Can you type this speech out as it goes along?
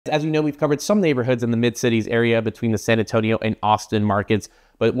As you know, we've covered some neighborhoods in the mid-cities area between the San Antonio and Austin markets.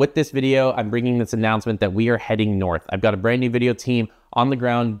 But with this video, I'm bringing this announcement that we are heading north. I've got a brand new video team on the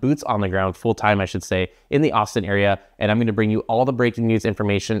ground, boots on the ground, full-time, I should say, in the Austin area. And I'm going to bring you all the breaking news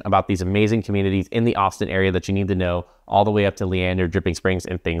information about these amazing communities in the Austin area that you need to know, all the way up to Leander, Dripping Springs,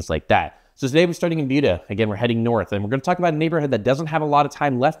 and things like that. So today we're starting in Buda. Again, we're heading north, and we're going to talk about a neighborhood that doesn't have a lot of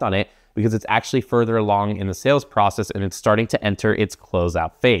time left on it because it's actually further along in the sales process and it's starting to enter its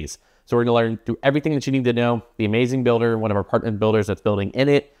closeout phase. So we're going to learn through everything that you need to know, the amazing builder, one of our partner builders that's building in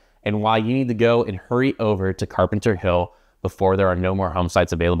it, and why you need to go and hurry over to Carpenter Hill before there are no more home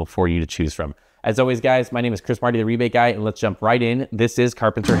sites available for you to choose from. As always, guys, my name is Marti, the Rebate Guy, and let's jump right in. This is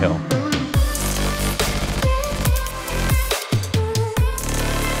Carpenter Hill.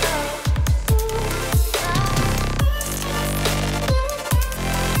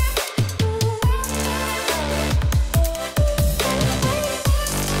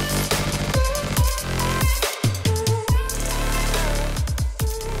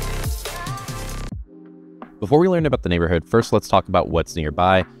 Before we learn about the neighborhood, first let's talk about what's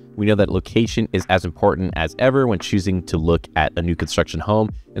nearby. We know that location is as important as ever when choosing to look at a new construction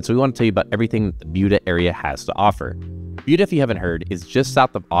home, and so we want to tell you about everything that the Buda area has to offer. Buda, if you haven't heard, is just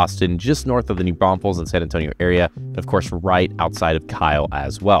south of Austin, just north of the New Braunfels and San Antonio area, and of course right outside of Kyle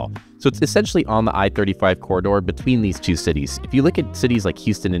as well. So it's essentially on the I-35 corridor between these two cities. If you look at cities like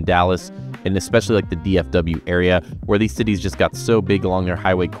Houston and Dallas, and especially like the DFW area, where these cities just got so big along their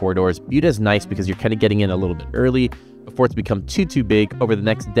highway corridors, Buda is nice because you're kind of getting in a little bit early before it's become too big. Over the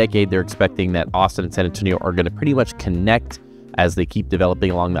next decade, they're expecting that Austin and San Antonio are going to pretty much connect as they keep developing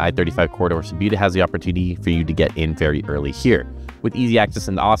along the I-35 corridor. So Buda has the opportunity for you to get in very early here. With easy access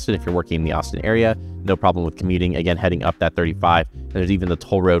into Austin, if you're working in the Austin area, no problem with commuting, again, heading up that 35. And there's even the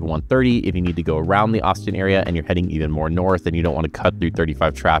toll road 130 if you need to go around the Austin area and you're heading even more north and you don't want to cut through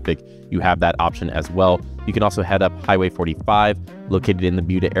 35 traffic, you have that option as well. You can also head up Highway 45, located in the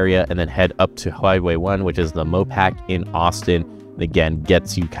Buda area, and then head up to Highway 1, which is the Mopac in Austin. And again,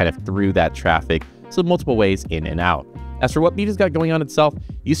 gets you kind of through that traffic. So multiple ways in and out. As for what Buda's got going on itself,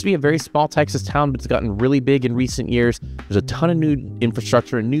 it used to be a very small Texas town, but it's gotten really big in recent years. There's a ton of new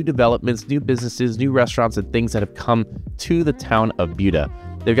infrastructure, new developments, new businesses, new restaurants, and things that have come to the town of Buda.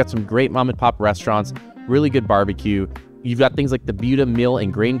 They've got some great mom and pop restaurants, really good barbecue. You've got things like the Buda Mill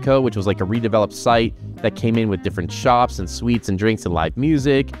and Grain Co., which was like a redeveloped site that came in with different shops and sweets and drinks and live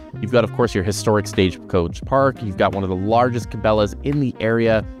music. You've got, of course, your historic Stagecoach Park. You've got one of the largest Cabela's in the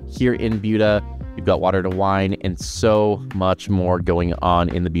area here in Buda. You've got Water to Wine and so much more going on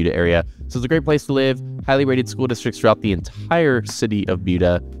in the Buda area. So it's a great place to live, highly rated school districts throughout the entire city of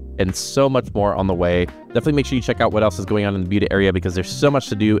Buda, and so much more on the way. Definitely make sure you check out what else is going on in the Buda area because there's so much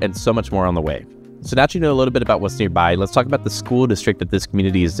to do and so much more on the way. So now that you know a little bit about what's nearby, let's talk about the school district that this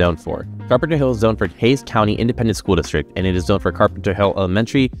community is zoned for. Carpenter Hill is zoned for Hays County Independent School District, and it is zoned for Carpenter Hill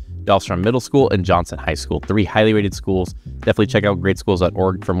Elementary, Dahlstrom Middle School, and Johnson High School. 3 highly rated schools. Definitely check out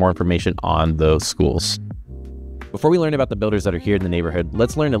greatschools.org for more information on those schools. Before we learn about the builders that are here in the neighborhood,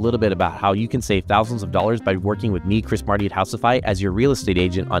 let's learn a little bit about how you can save thousands of dollars by working with me, Marti at Housify, as your real estate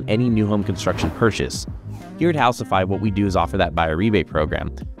agent on any new home construction purchase. Here at Housify, what we do is offer that buyer rebate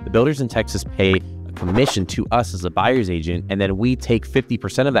program. The builders in Texas pay a commission to us as a buyer's agent, and then we take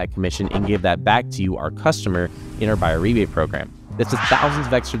 50% of that commission and give that back to you, our customer, in our buyer rebate program. That's just thousands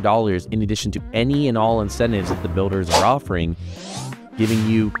of extra dollars in addition to any and all incentives that the builders are offering, giving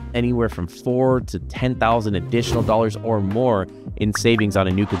you anywhere from $4,000 to $10,000 additional dollars or more in savings on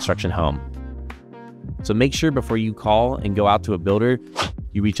a new construction home. So make sure before you call and go out to a builder,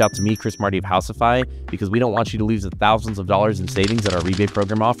 you reach out to me, Marti of Housify, because we don't want you to lose the thousands of dollars in savings that our rebate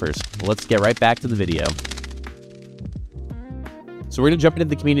program offers. Let's get right back to the video. So we're going to jump into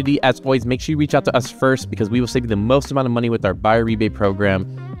the community. As always, make sure you reach out to us first because we will save you the most amount of money with our buyer rebate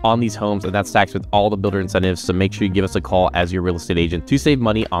program on these homes, and that's stacked with all the builder incentives. So make sure you give us a call as your real estate agent to save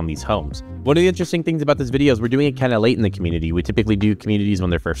money on these homes. One of the interesting things about this video is we're doing it kind of late in the community. We typically do communities when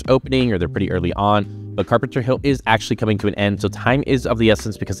they're first opening or they're pretty early on, but Carpenter Hill is actually coming to an end. So time is of the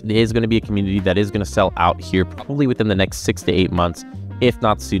essence because it is going to be a community that is going to sell out here probably within the next 6 to 8 months. If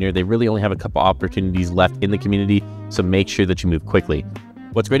not sooner. They really only have a couple opportunities left in the community, so make sure that you move quickly.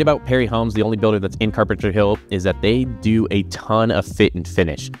 What's great about Perry Homes, the only builder that's in Carpenter Hill, is that they do a ton of fit and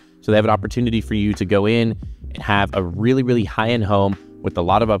finish. So they have an opportunity for you to go in and have a really high-end home with a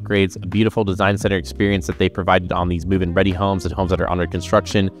lot of upgrades, a beautiful design center experience that they provided on these move-in ready homes and homes that are under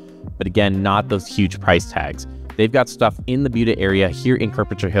construction, but again, not those huge price tags. They've got stuff in the Buda area here in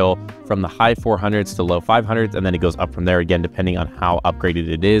Carpenter Hill from the high 400s to low 500s, and then it goes up from there again, depending on how upgraded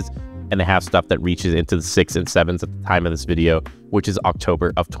it is. And they have stuff that reaches into the 6s and 7s at the time of this video, which is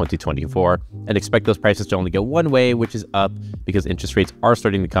October of 2024. And expect those prices to only go one way, which is up, because interest rates are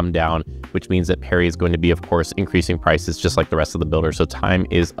starting to come down, which means that Perry is going to be, of course, increasing prices just like the rest of the builders. So time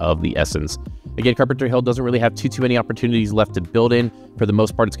is of the essence. Again, Carpenter Hill doesn't really have too many opportunities left to build in. For the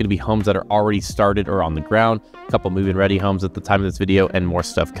most part, it's going to be homes that are already started or on the ground, a couple move-in ready homes at the time of this video, and more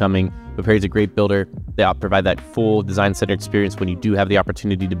stuff coming. But Perry's a great builder. They provide that full design center experience when you do have the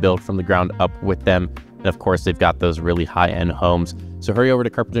opportunity to build from the ground up with them. And of course, they've got those really high-end homes. So hurry over to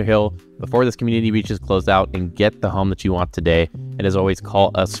Carpenter Hill before this community reaches closeout and get the home that you want today. And as always,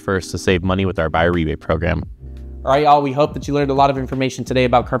 call us first to save money with our buyer rebate program. All right, y'all, we hope that you learned a lot of information today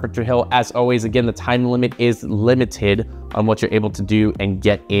about Carpenter Hill. As always, again, the time limit is limited on what you're able to do and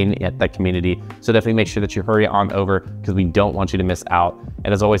get in at that community. So definitely make sure that you hurry on over, because we don't want you to miss out.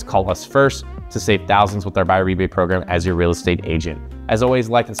 And as always, call us first to save thousands with our buyer rebate program as your real estate agent. As always,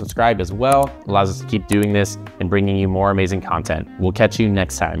 like and subscribe as well. It allows us to keep doing this and bringing you more amazing content. We'll catch you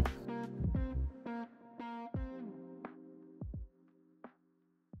next time.